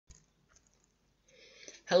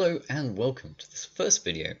Hello and welcome to this first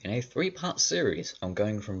video in a three-part series on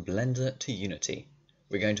going from Blender to Unity.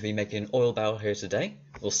 We're going to be making an oil barrel here today.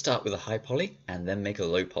 We'll start with a high poly and then make a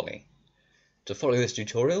low poly. To follow this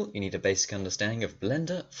tutorial, you need a basic understanding of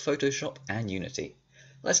Blender, Photoshop and Unity.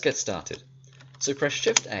 Let's get started. So press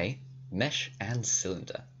Shift A, Mesh and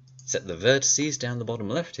Cylinder. Set the vertices down the bottom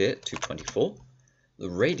left here to 24, the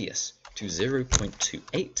radius to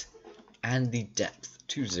 0.28 and the depth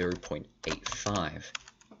to 0.85.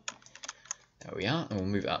 There we are, and we'll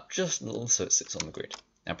move it up just a little so it sits on the grid.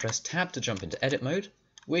 Now press Tab to jump into edit mode.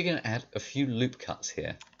 We're going to add a few loop cuts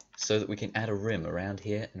here so that we can add a rim around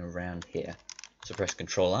here and around here. So press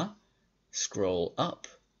Ctrl R, scroll up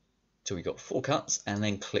till we got 4 cuts, and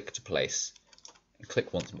then click to place. And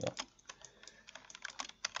click once more.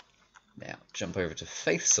 Now jump over to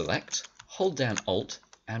Face Select, hold down Alt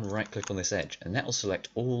and right click on this edge, and that will select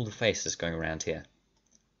all the faces going around here.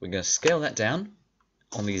 We're going to scale that down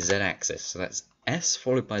on the Z axis, so that's S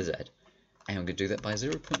followed by Z, and we're going to do that by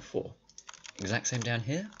 0.4. Exact same down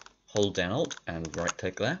here, hold down Alt and right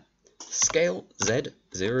click there, scale Z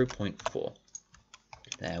 0.4.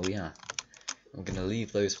 There we are. We're going to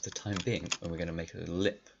leave those for the time being, and we're going to make a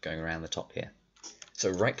lip going around the top here. So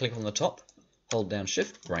right click on the top, hold down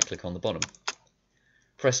Shift, right click on the bottom.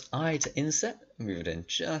 Press I to inset, move it in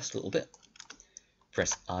just a little bit.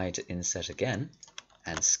 Press I to inset again,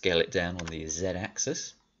 and scale it down on the Z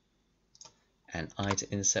axis, and I to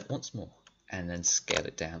inset once more, and then scale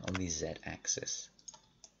it down on the Z axis.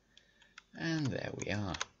 And there we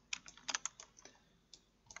are.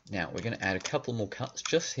 Now we're going to add a couple more cuts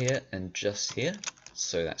just here and just here,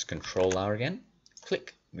 so that's Ctrl R again,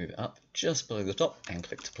 click, move it up just below the top and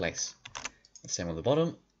click to place. The same on the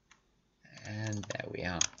bottom, and there we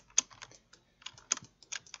are.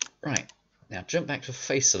 Right, now jump back to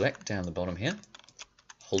Face Select down the bottom here.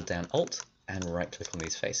 Hold down Alt and right click on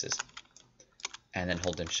these faces, and then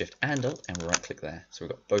hold down Shift and Alt and right click there, so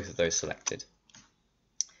we've got both of those selected.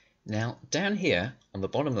 Now down here on the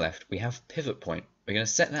bottom left we have pivot point. We're going to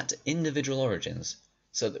set that to individual origins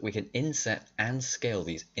so that we can inset and scale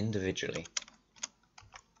these individually.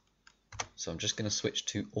 So I'm just going to switch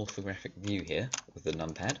to orthographic view here with the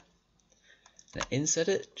numpad. Now inset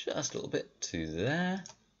it just a little bit to there,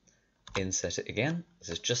 inset it again. This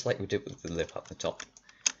is just like we did with the lip up the top.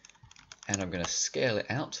 And I'm going to scale it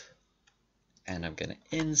out, and I'm going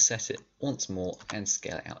to inset it once more and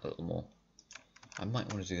scale it out a little more. I might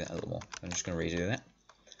want to do that a little more. I'm just going to redo that.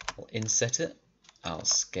 I'll inset it, I'll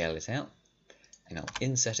scale it out, and I'll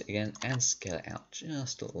inset it again and scale it out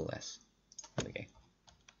just a little less. There we go.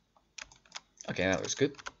 Okay, that looks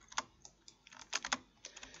good.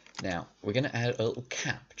 Now we're going to add a little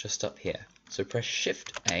cap just up here. So press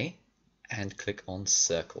Shift A and click on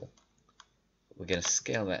Circle. We're going to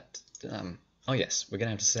scale that. Oh yes, we're going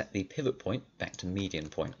to have to set the pivot point back to median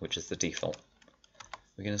point, which is the default.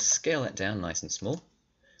 We're going to scale that down nice and small,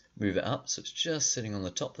 move it up so it's just sitting on the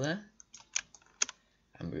top there,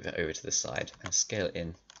 and move it over to the side and scale it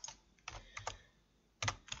in.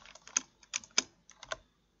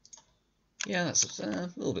 Yeah, that's a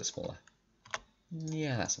little bit smaller.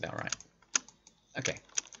 Yeah, that's about right. Okay,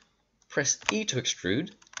 press E to extrude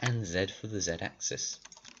and Z for the Z axis.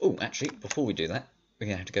 Oh, actually, before we do that, we're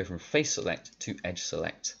going to have to go from Face Select to Edge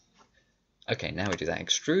Select. Okay, now we do that.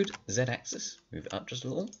 Extrude, Z axis, move it up just a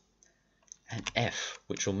little, and F,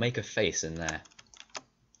 which will make a face in there.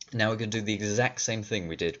 Now we're going to do the exact same thing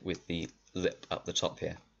we did with the lip up the top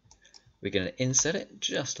here. We're going to inset it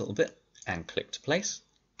just a little bit and click to place,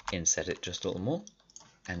 inset it just a little more,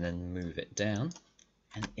 and then move it down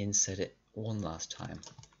and inset it one last time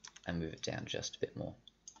and move it down just a bit more.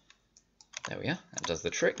 There we are, that does the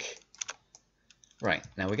trick. Right,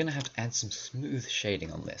 now we're going to have to add some smooth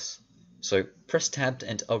shading on this. So press Tab to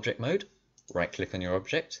enter object mode, right click on your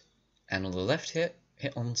object, and on the left here,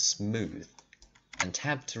 hit on smooth, and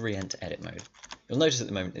Tab to re-enter edit mode. You'll notice at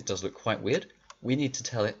the moment it does look quite weird. We need to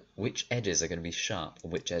tell it which edges are going to be sharp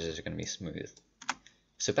and which edges are going to be smooth.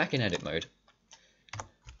 So back in edit mode,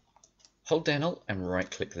 hold down Alt and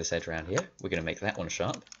right click this edge around here. We're going to make that one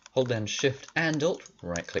sharp. Hold down Shift and Alt,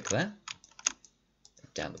 right click there.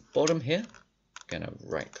 Down the bottom here, going to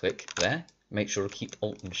right click there. Make sure to keep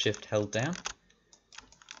Alt and Shift held down.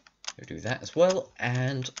 We'll do that as well,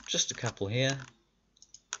 and just a couple here,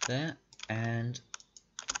 there, and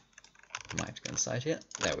I might have to go inside here.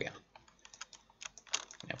 There we are.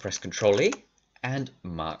 Now press Ctrl E and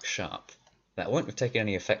mark sharp. That won't have taken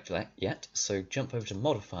any effect for that yet, so jump over to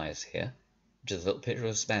modifiers here, which is a little picture of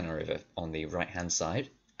a spanner over on the right hand side.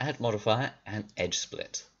 Add modifier and edge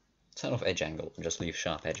split. Turn off edge angle and just leave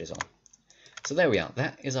sharp edges on. So there we are,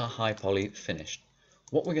 that is our high poly finished.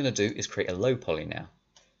 What we're going to do is create a low poly now.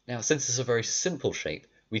 Now, since it's a very simple shape,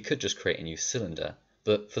 we could just create a new cylinder,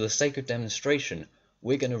 but for the sake of demonstration,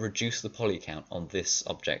 we're going to reduce the poly count on this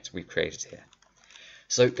object we've created here.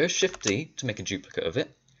 So go Shift D to make a duplicate of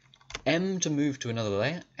it, M to move to another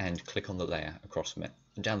layer, and click on the layer across from it.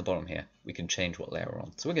 And down the bottom here, we can change what layer we're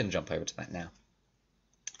on. So we're going to jump over to that now.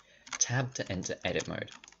 Tab to enter edit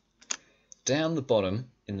mode. Down the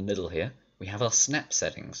bottom, in the middle here, we have our snap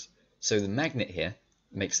settings. So the magnet here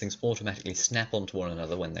makes things automatically snap onto one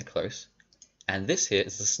another when they're close. And this here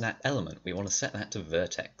is the snap element. We want to set that to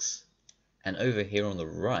vertex. And over here on the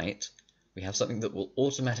right, we have something that will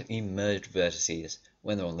automatically merge vertices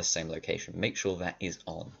when they're on the same location. Make sure that is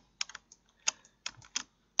on.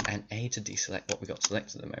 And A to deselect what we got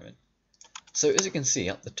selected at the moment. So as you can see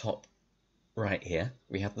up the top right here,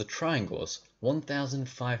 we have the triangles,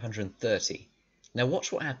 1530. Now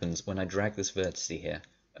watch what happens when I drag this vertex here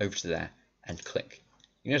over to there and click.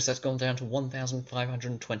 You notice that's gone down to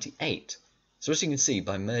 1528. So as you can see,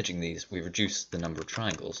 by merging these, we reduce the number of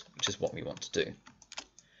triangles, which is what we want to do.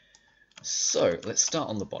 So let's start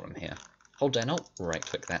on the bottom here. Hold down Alt, right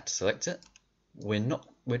click that to select it.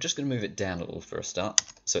 We're just going to move it down a little for a start,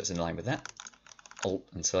 so it's in line with that. Alt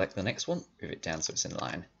and select the next one, move it down so it's in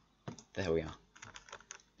line. There we are.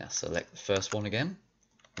 Now select the first one again.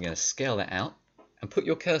 I'm going to scale that out and put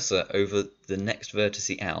your cursor over the next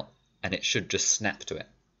vertex out, and it should just snap to it.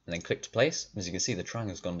 And then click to place. As you can see, the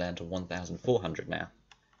triangle's gone down to 1400 now.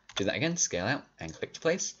 Do that again, scale out and click to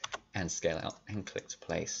place, and scale out and click to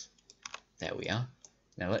place. There we are.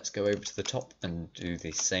 Now let's go over to the top and do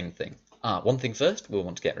the same thing. One thing first, we'll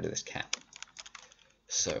want to get rid of this cap.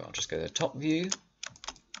 So I'll just go to the top view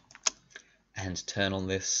and turn on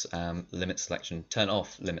this limit selection, turn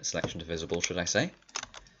off limit selection to visible, should I say.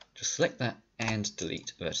 Just select that and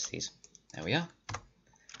delete vertices. There we are.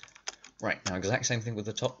 Right, now exact same thing with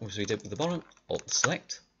the top as we did with the bottom. Alt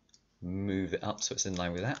select, move it up so it's in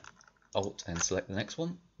line with that. Alt and select the next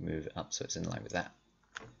one, move it up so it's in line with that.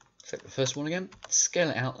 Select the first one again,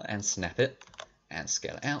 scale it out and snap it, and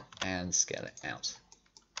scale it out and scale it out.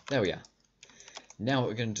 There we are. Now what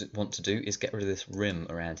we're going to want to do is get rid of this rim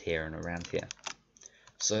around here and around here.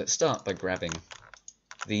 So let's start by grabbing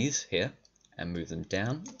these here and move them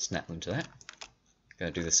down, snap them to that.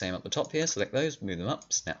 Going to do the same up the top here, select those, move them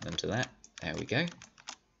up, snap them to that. There we go.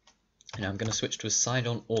 Now I'm going to switch to a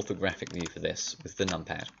side-on orthographic view for this with the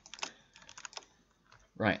numpad.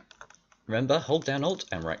 Right, remember, hold down Alt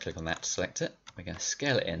and right click on that to select it. We're going to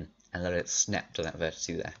scale it in and let it snap to that vertex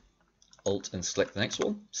there. Alt and select the next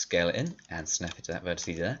one, scale it in and snap it to that vertex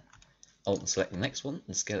there. Alt and select the next one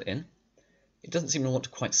and scale it in. It doesn't seem to want to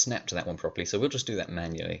quite snap to that one properly, so we'll just do that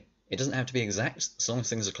manually. It doesn't have to be exact, as long as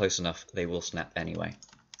things are close enough, they will snap anyway.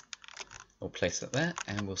 We'll place that there,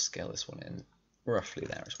 and we'll scale this one in roughly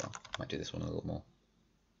there as well. Might do this one a little more.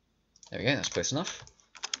 There we go, that's close enough.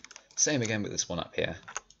 Same again with this one up here.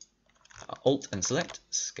 Alt and select,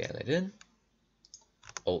 scale it in.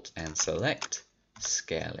 Alt and select,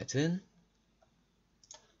 scale it in.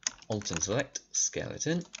 Alt and select, scale it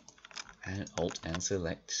in. And Alt and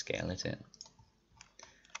select, scale it in.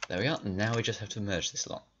 There we are, now we just have to merge this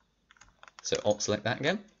lot. So Alt select that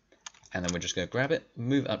again, and then we're just going to grab it,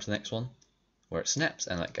 move it up to the next one, where it snaps,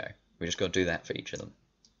 and let go. We just got to do that for each of them.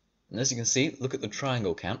 And as you can see, look at the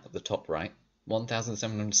triangle count at the top right,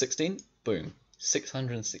 1716, boom,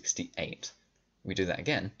 668. We do that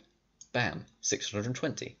again, bam,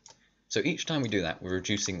 620. So each time we do that, we're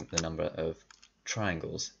reducing the number of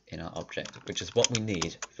triangles in our object, which is what we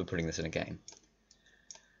need for putting this in a game.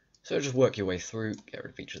 So just work your way through, get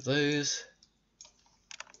rid of each of those,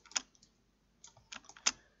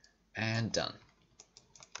 and done.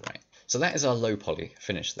 Right, so that is our low poly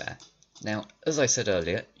finished there. Now, as I said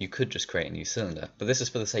earlier, you could just create a new cylinder, but this is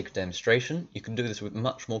for the sake of demonstration. You can do this with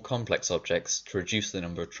much more complex objects to reduce the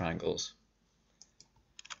number of triangles.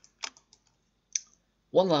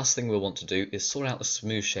 One last thing we'll want to do is sort out the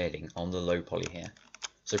smooth shading on the low poly here.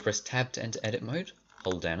 So press Tab to enter edit mode,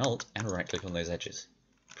 hold down Alt and right click on those edges.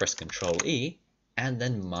 Press Ctrl E and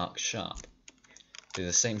then mark sharp. Do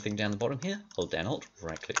the same thing down the bottom here, hold down Alt,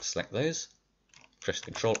 right click to select those, press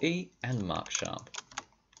Ctrl E and mark sharp.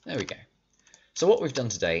 There we go. So what we've done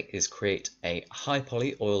today is create a high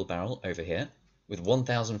poly oil barrel over here with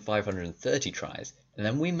 1530 tries, and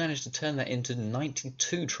then we managed to turn that into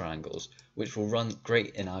 92 triangles, which will run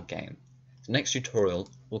great in our game. The next tutorial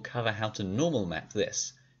will cover how to normal map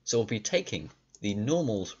this. So we'll be taking the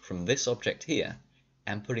normals from this object here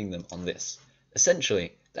and putting them on this.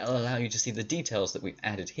 Essentially, that will allow you to see the details that we've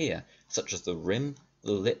added here, such as the rim,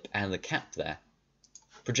 the lip and the cap there,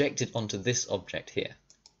 projected onto this object here.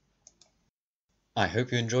 I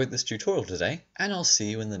hope you enjoyed this tutorial today, and I'll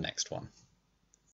see you in the next one.